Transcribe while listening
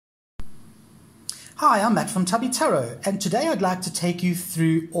Hi, I'm Matt from Tubby Tarot, and today I'd like to take you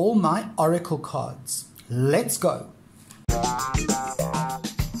through all my Oracle cards. Let's go!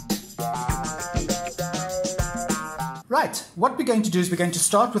 Right, what we're going to do is we're going to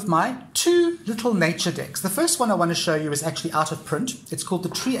start with my two little nature decks. The first one I want to show you is actually out of print. It's called the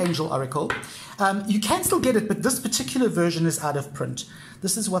Tree Angel Oracle. You can still get it, but this particular version is out of print.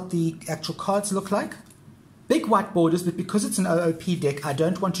 This is what the actual cards look like. Big white borders, but because it's an OOP deck, I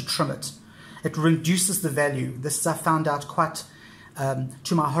don't want to trim it. It reduces the value. This I found out quite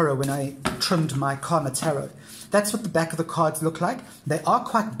to my horror when I trimmed my Karma Tarot. That's what the back of the cards look like. They are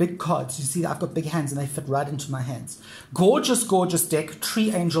quite big cards. You see, I've got big hands and they fit right into my hands. Gorgeous, gorgeous deck,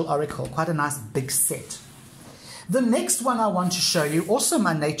 Tree Angel Oracle. Quite a nice big set. The next one I want to show you, also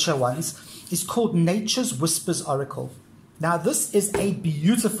my nature ones, is called Nature's Whispers Oracle. Now, this is a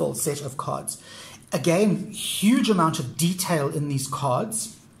beautiful set of cards. Again, huge amount of detail in these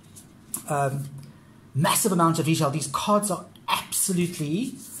cards. Massive amount of detail. These cards are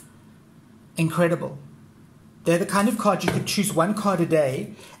absolutely incredible. They're the kind of card you could choose one card a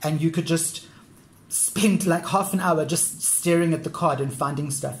day and you could just spend like half an hour just staring at the card and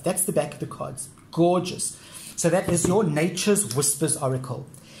finding stuff. That's the back of the cards. Gorgeous. So that is your Nature's Whispers Oracle.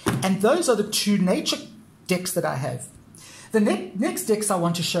 And those are the two nature decks that I have. The next decks I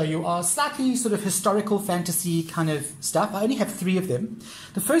want to show you are slightly sort of historical fantasy kind of stuff. I only have 3 of them.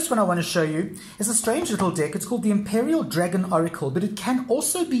 The first one I want to show you is a strange little deck. It's called the Imperial Dragon Oracle, but it can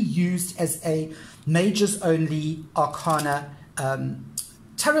also be used as a Mages Only Arcana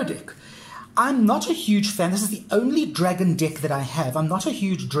tarot deck. I'm not a huge fan. This is the only dragon deck that I have. I'm not a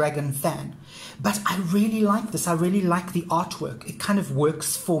huge dragon fan, but I really like this. I really like the artwork. It kind of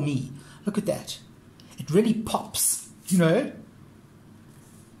works for me. Look at that. It really pops. You know,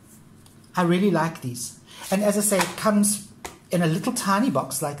 I really like these. And as I say, it comes in a little tiny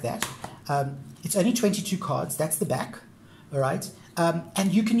box like that. It's only 22 cards. That's the back. All right.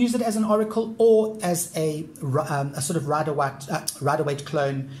 And you can use it as an oracle or as a sort of Rider-Waite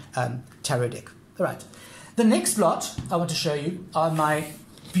clone tarot deck. All right. The next lot I want to show you are my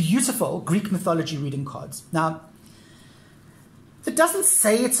beautiful Greek mythology reading cards. Now, it doesn't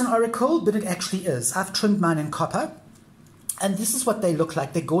say it's an oracle, but it actually is. I've trimmed mine in copper. And this is what they look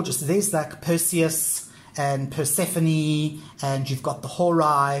like. They're gorgeous. There's like Perseus and Persephone, and you've got the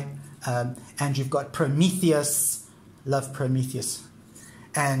Horai, and you've got Prometheus. Love Prometheus.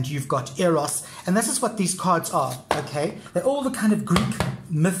 And you've got Eros. And this is what these cards are, okay? They're all the kind of Greek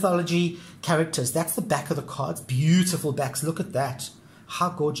mythology characters. That's the back of the cards. Beautiful backs. Look at that. How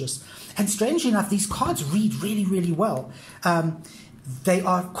gorgeous. And strangely enough, these cards read really, really well. They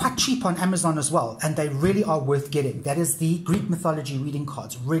are quite cheap on Amazon as well, and they really are worth getting. That is the Greek mythology reading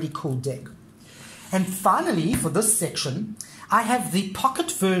cards. Really cool deck. And finally, for this section, I have the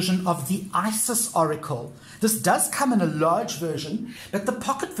pocket version of the Isis Oracle. This does come in a large version, but the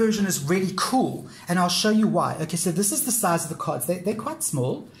pocket version is really cool, and I'll show you why. Okay, so this is the size of the cards. They're quite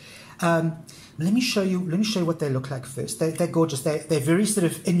small. Let me show you what they look like first. They're gorgeous. They're very sort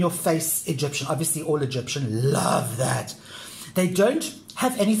of in-your-face Egyptian. Obviously, all Egyptian. Love that. They don't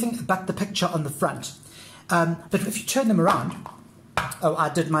have anything but the picture on the front. But if you turn them around, oh, I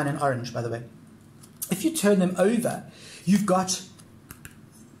did mine in orange, by the way. If you turn them over, you've got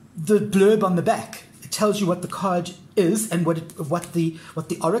the blurb on the back. It tells you what the card is and what the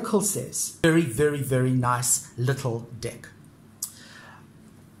oracle says. Very, very, very nice little deck.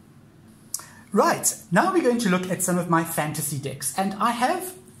 Right, now we're going to look at some of my fantasy decks. And I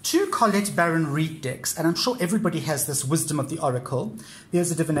have 2 Colette Baron Reid decks, and I'm sure everybody has this Wisdom of the Oracle.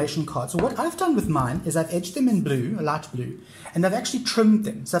 There's a divination card. So what I've done with mine is I've edged them in blue, a light blue, and I've actually trimmed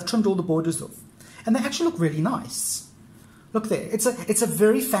them. So I've trimmed all the borders off. And they actually look really nice. Look there. It's a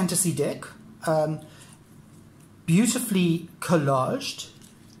very fantasy deck. Beautifully collaged.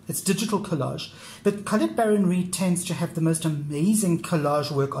 It's digital collage. But Colette Baron Reid tends to have the most amazing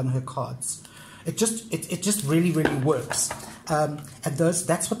collage work on her cards. It just really, really works. And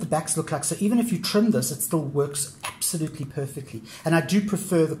that's what the backs look like. So even if you trim this, it still works absolutely perfectly. And I do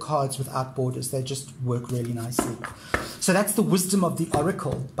prefer the cards without borders. They just work really nicely. So that's the Wisdom of the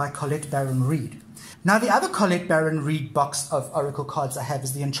Oracle by Colette Baron Reid. Now the other Colette Baron Reid box of Oracle cards I have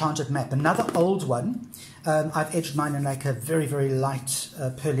is the Enchanted Map. Another old one. I've edged mine in like a very, very light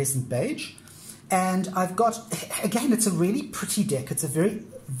pearlescent beige. And I've got, again, it's a really pretty deck. It's a very,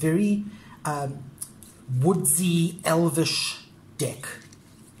 very woodsy, elvish deck.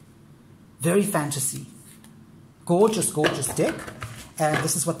 Very fantasy. Gorgeous, gorgeous deck. And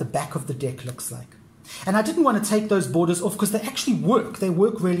this is what the back of the deck looks like. And I didn't want to take those borders off because they actually work. They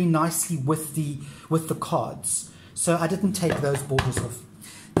work really nicely with the cards. So I didn't take those borders off.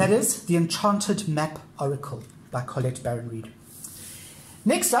 That is the Enchanted Map Oracle by Colette Baron Reid.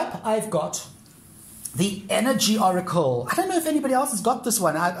 Next up, I've got the Energy Oracle. I don't know if anybody else has got this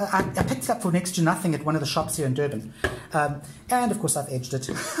one. I picked it up for next to nothing at one of the shops here in Durban. And of course, I've edged it.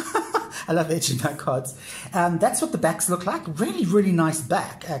 I love edging my cards. That's what the backs look like. Really, really nice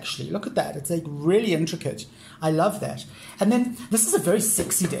back, actually. Look at that. It's like really intricate. I love that. And then this is a very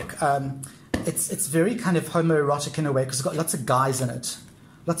sexy deck. It's very kind of homoerotic in a way because it's got lots of guys in it.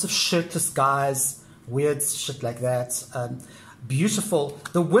 Lots of shirtless guys, weird shit like that. Beautiful.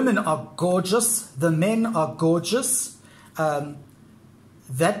 The women are gorgeous. The men are gorgeous.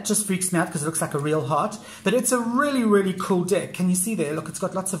 That just freaks me out because it looks like a real heart. But it's a really, really cool deck. Can you see there? Look, it's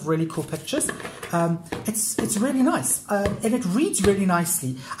got lots of really cool pictures. It's really nice. And it reads really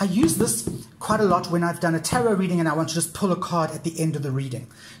nicely. I use this quite a lot when I've done a tarot reading and I want to just pull a card at the end of the reading.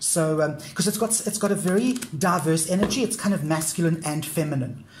 So, because it's got a very diverse energy. It's kind of masculine and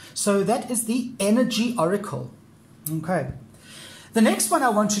feminine. So that is the Energy Oracle. Okay. The next one I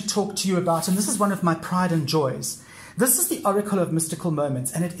want to talk to you about, and this is one of my pride and joys. This is the Oracle of Mystical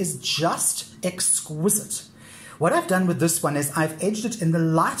Moments, and it is just exquisite. What I've done with this one is I've edged it in the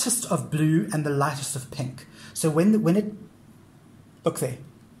lightest of blue and the lightest of pink. So when it... Look there.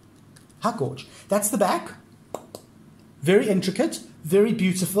 How gorgeous. That's the back. Very intricate, very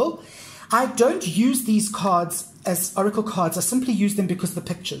beautiful. I don't use these cards as Oracle cards. I simply use them because of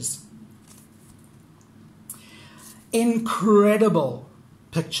the pictures. Incredible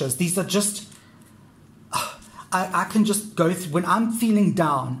pictures. These are just... I can just go through, when I'm feeling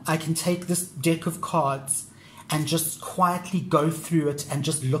down, I can take this deck of cards and just quietly go through it and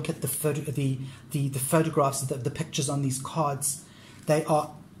just look at the photographs, the pictures on these cards. They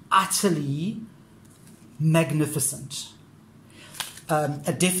are utterly magnificent.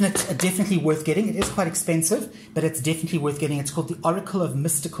 Definitely worth getting. It is quite expensive, but it's definitely worth getting. It's called the Oracle of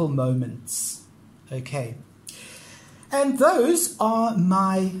Mystical Moments. Okay. And those are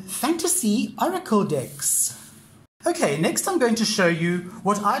my fantasy oracle decks. Okay, next I'm going to show you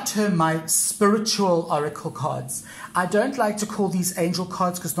what I term my spiritual oracle cards. I don't like to call these angel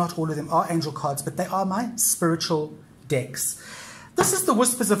cards because not all of them are angel cards, but they are my spiritual decks. This is the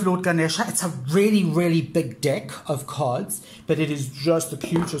Whispers of Lord Ganesha. It's a really, really big deck of cards, but it is just the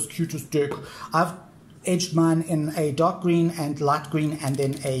cutest deck. I've edged mine in a dark green and light green and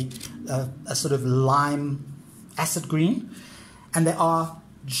then a sort of lime acid green, and they are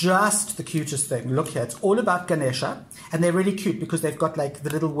just the cutest thing. Look here, it's all about Ganesha, and they're really cute because they've got like the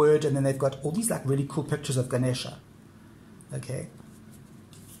little word and then they've got all these like really cool pictures of Ganesha. Okay,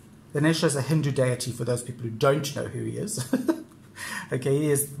 Ganesha is a Hindu deity for those people who don't know who he is. Okay, he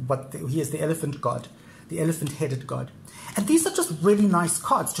is the elephant god, the elephant-headed god. And these are just really nice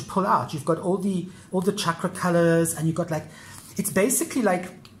cards to pull out. You've got all the chakra colors, and you've got like, it's basically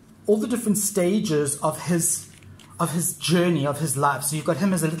like all the different stages of his journey, of his life. So you've got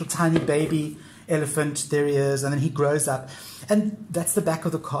him as a little tiny baby elephant, there he is, and then he grows up. And that's the back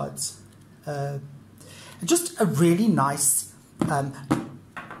of the cards. Just a really nice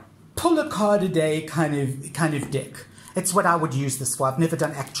pull a card a day kind of deck. It's what I would use this for. I've never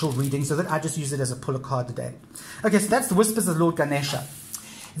done actual readings, so that I just use it as a pull a card a day. Okay, so that's the Whispers of Lord Ganesha.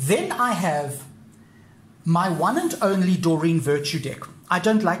 Then I have my one and only Doreen Virtue deck. I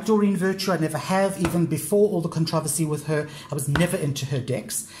don't like Doreen Virtue. I never have, even before all the controversy with her. I was never into her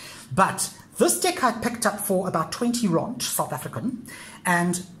decks. But this deck I picked up for about 20 rand, South African,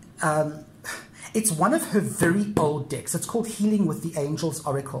 and it's one of her very old decks. It's called Healing with the Angels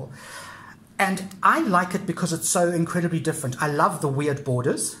Oracle. And I like it because it's so incredibly different. I love the weird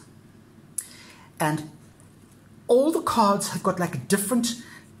borders. And all the cards have got like a different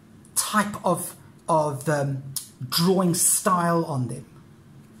type of drawing style on them.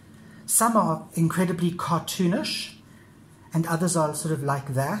 Some are incredibly cartoonish, and others are sort of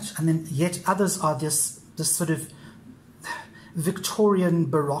like that. And then yet others are this sort of Victorian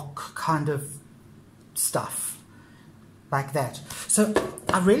Baroque kind of stuff, like that. So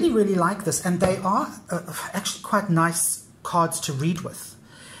I really, really like this, and they are actually quite nice cards to read with.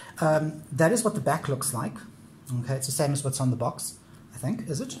 That is what the back looks like. Okay, it's the same as what's on the box, I think.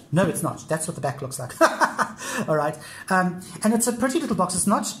 Is it? No, it's not. That's what the back looks like. All right. And it's a pretty little box. It's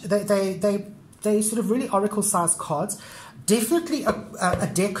not, they sort of really oracle-sized cards. Definitely a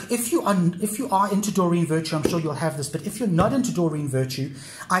deck. If you are into Doreen Virtue, I'm sure you'll have this. But if you're not into Doreen Virtue,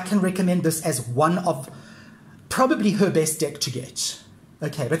 I can recommend this as one of probably her best deck to get.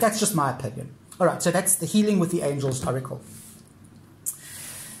 Okay, but that's just my opinion. All right, so that's the Healing with the Angels Oracle.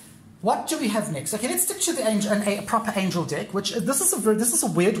 What do we have next? Okay, let's stick to a proper angel deck, which this is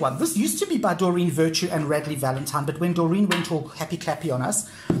a weird one. This used to be by Doreen Virtue and Radley Valentine, but when Doreen went all happy clappy on us,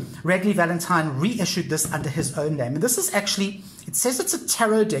 Radley Valentine reissued this under his own name. And this is actually, it says it's a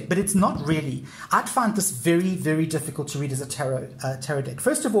tarot deck, but it's not really. I'd find this very, very difficult to read as a tarot deck.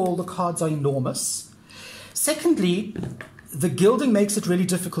 First of all, the cards are enormous. Secondly, the gilding makes it really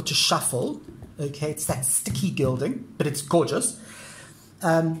difficult to shuffle. Okay, it's that sticky gilding, but it's gorgeous.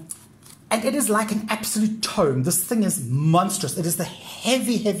 And it is like an absolute tome. This thing is monstrous. It is the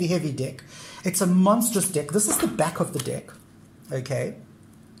heavy, heavy, heavy deck. It's a monstrous deck. This is the back of the deck. Okay.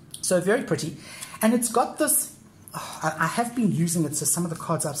 So very pretty. And it's got this, I have been using it, so some of the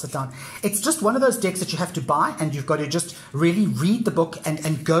cards are upside down. It's just one of those decks that you have to buy, and you've got to just really read the book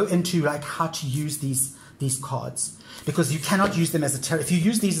and go into like how to use these cards. Because you cannot use them as a tarot. If you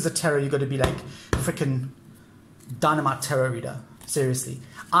use these as a tarot, you've got to be like freaking dynamite tarot reader. Seriously.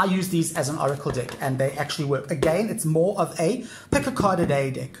 I use these as an oracle deck, and they actually work. Again, it's more of a pick a card a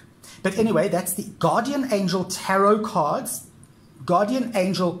day deck. But anyway, that's the Guardian Angel Tarot cards. Guardian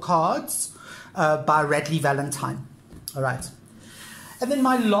Angel cards by Radley Valentine. All right. And then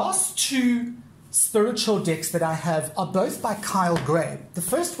my last two spiritual decks that I have are both by Kyle Gray. The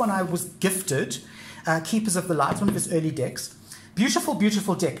first one I was gifted, Keepers of the Light, one of his early decks. Beautiful,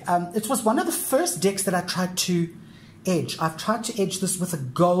 beautiful deck. It was one of the first decks that I tried to edge. I've tried to edge this with a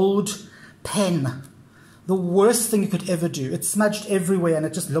gold pen. The worst thing you could ever do. It's smudged everywhere and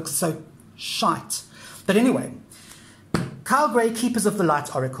it just looks so shite. But anyway, Kyle Gray, Keepers of the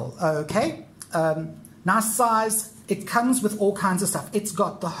Light Oracle. Okay, nice size. It comes with all kinds of stuff. It's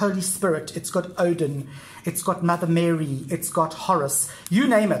got the Holy Spirit. It's got Odin. It's got Mother Mary. It's got Horus. You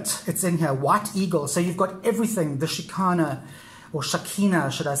name it. It's in here. White Eagle. So you've got everything. The Shekinah, or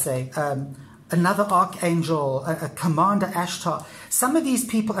Shekinah, should I say. Another archangel, a commander Ashtar. Some of these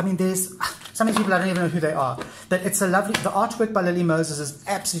people, I mean, there's some of these people I don't even know who they are. But it's a lovely, the artwork by Lily Moses is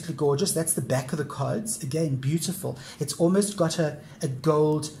absolutely gorgeous. That's the back of the cards. Again, beautiful. It's almost got a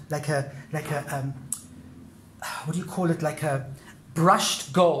gold, like a what do you call it? Like a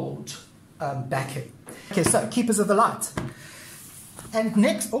brushed gold backing. Okay, so Keepers of the Light. And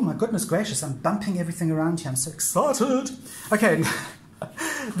next, oh my goodness gracious, I'm bumping everything around here. I'm so excited. Okay.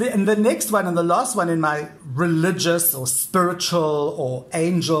 And the next one and the last one in my religious or spiritual or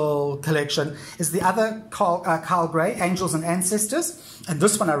angel collection is the other Kyle Gray, Angels and Ancestors. And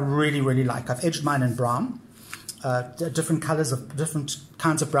this one I really, really like. I've edged mine in brown, different colors of different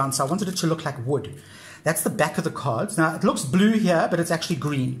kinds of brown. So I wanted it to look like wood. That's the back of the cards. Now it looks blue here, but it's actually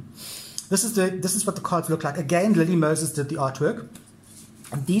green. This is what the cards look like. Again, Lily Moses did the artwork.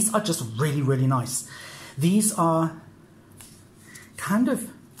 And these are just really, really nice. These are kind of,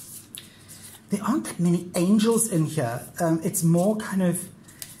 there aren't that many angels in here. It's more kind of,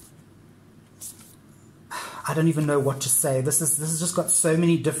 I don't even know what to say. This has just got so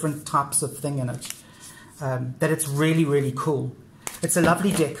many different types of thing in it that it's really, really cool. It's a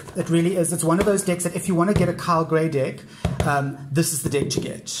lovely deck. It really is. It's one of those decks that if you want to get a Kyle Gray deck, this is the deck to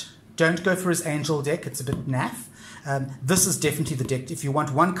get. Don't go for his angel deck. It's a bit naff. This is definitely the deck. If you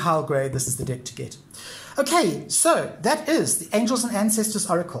want one Kyle Gray, this is the deck to get. Okay, so that is the Angels and Ancestors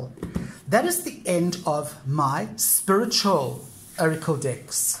Oracle. That is the end of my spiritual oracle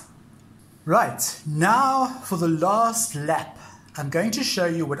decks. Right, now for the last lap, I'm going to show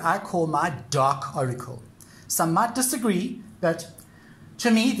you what I call my dark oracle. Some might disagree, but to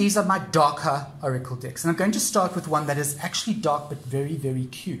me, these are my darker oracle decks. And I'm going to start with one that is actually dark but very, very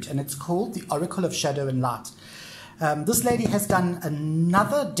cute. And it's called the Oracle of Shadow and Light. This lady has done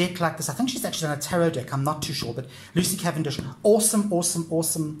another deck like this. I think she's actually done a tarot deck. I'm not too sure. But Lucy Cavendish, awesome, awesome,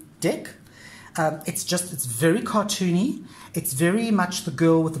 awesome deck. It's very cartoony. It's very much the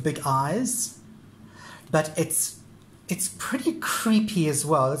girl with the big eyes. But it's pretty creepy as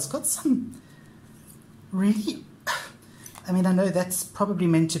well. It's got some really... I mean, I know that's probably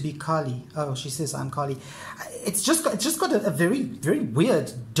meant to be Kali. Oh, she says I'm Kali. It's just got a very, very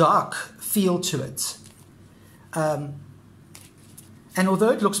weird, dark feel to it. And although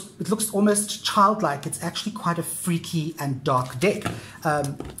it looks almost childlike, it's actually quite a freaky and dark deck.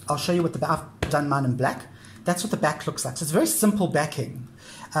 I'll show you what I've done mine in black. That's what the back looks like. So it's very simple backing.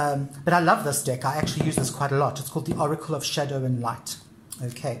 But I love this deck. I actually use this quite a lot. It's called the Oracle of Shadow and Light.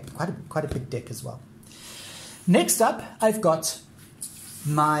 Okay, quite a big deck as well. Next up, I've got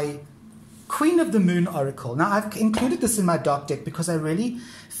my Queen of the Moon Oracle. Now, I've included this in my dark deck because I really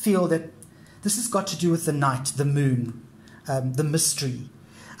feel that this has got to do with the night, the moon, the mystery.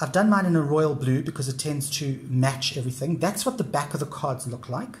 I've done mine in a royal blue because it tends to match everything. That's what the back of the cards look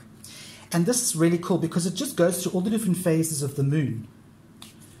like. And this is really cool because it just goes through all the different phases of the moon.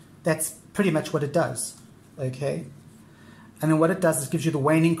 That's pretty much what it does. Okay? And then what it does is it gives you the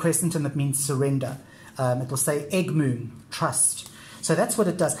waning crescent, and that means surrender. It will say egg moon, trust. So that's what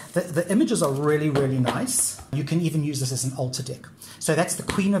it does. The images are really, really nice. You can even use this as an altar deck. So that's the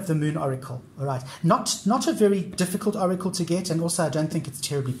Queen of the Moon Oracle. All right. Not a very difficult oracle to get, and also I don't think it's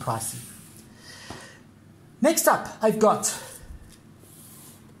terribly pricey. Next up, I've got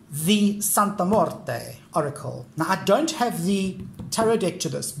the Santa Morte Oracle. Now, I don't have the tarot deck to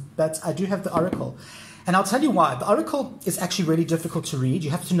this, but I do have the oracle. And I'll tell you why. The oracle is actually really difficult to read. You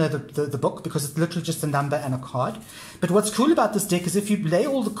have to know the book, because it's literally just a number and a card. But what's cool about this deck is if you lay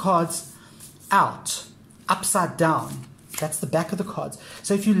all the cards out upside down, that's the back of the cards.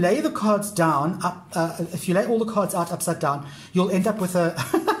 So if you lay the cards down, if you lay all the cards out upside down, you'll end up with a,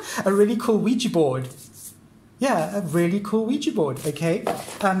 a really cool Ouija board. Yeah, a really cool Ouija board, okay?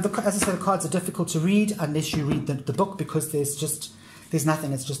 As I said, the cards are difficult to read unless you read the book, because there's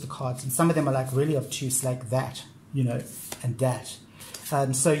nothing, it's just the cards. And some of them are like really obtuse, like that, you know, and that.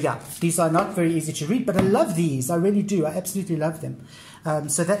 So yeah, these are not very easy to read, but I love these. I really do. I absolutely love them.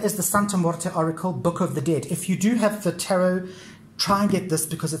 So that is the Santa Morte Oracle, Book of the Dead. If you do have the tarot, try and get this,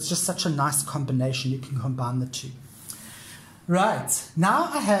 because it's just such a nice combination. You can combine the two. Right, now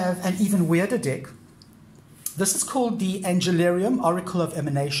I have an even weirder deck. This is called the Angelarium Oracle of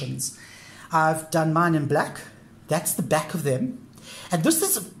Emanations. I've done mine in black. That's the back of them. And this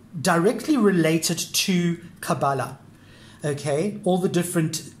is directly related to Kabbalah, okay? All the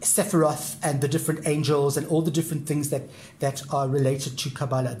different Sephiroth and the different angels and all the different things that are related to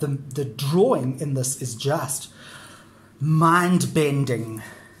Kabbalah. The drawing in this is just mind-bending.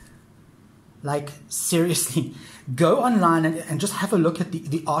 Like, seriously, go online and just have a look at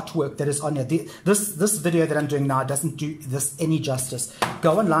the artwork that is on here. This video that I'm doing now doesn't do this any justice.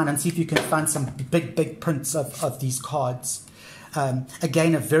 Go online and see if you can find some big prints of these cards.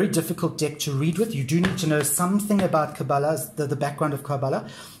 Again, a very difficult deck to read with. You do need to know something about Kabbalah, the background of Kabbalah,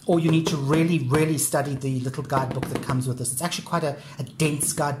 or you need to really study the little guidebook that comes with this. It's actually quite a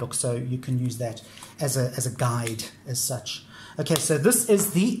dense guidebook, so you can use that as a guide as such. Okay, so this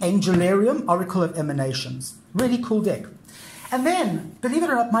is the Angelarium Oracle of Emanations. Really cool deck. And then, believe it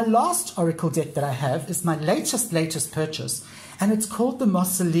or not, my last oracle deck that I have is my latest purchase, and it's called the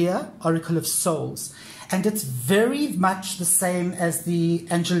Mausolea Oracle of Souls. And it's very much the same as the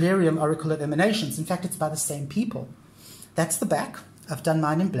Angelarium Oracle of Emanations. In fact, it's by the same people. That's the back. I've done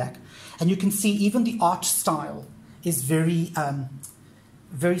mine in black. And you can see even the art style is very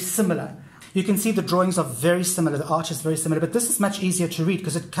similar. You can see the drawings are very similar. The art is very similar. But this is much easier to read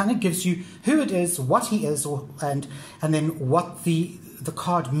because it kind of gives you who it is, what he is, and then what the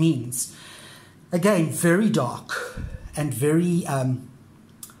card means. Again, very dark and very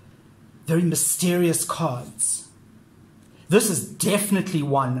mysterious cards. This is definitely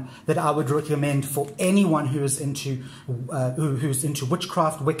one that I would recommend for anyone who is into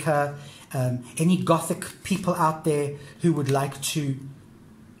witchcraft, Wicca, any Gothic people out there who would like to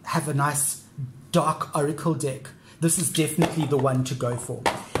have a nice dark oracle deck. This is definitely the one to go for.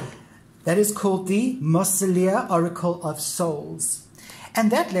 That is called the Mausolea Oracle of Souls.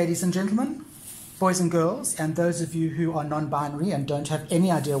 And that, ladies and gentlemen, boys and girls, and those of you who are non-binary and don't have any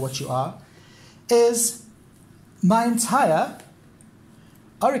idea what you are, is my entire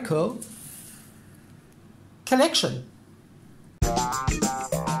oracle collection.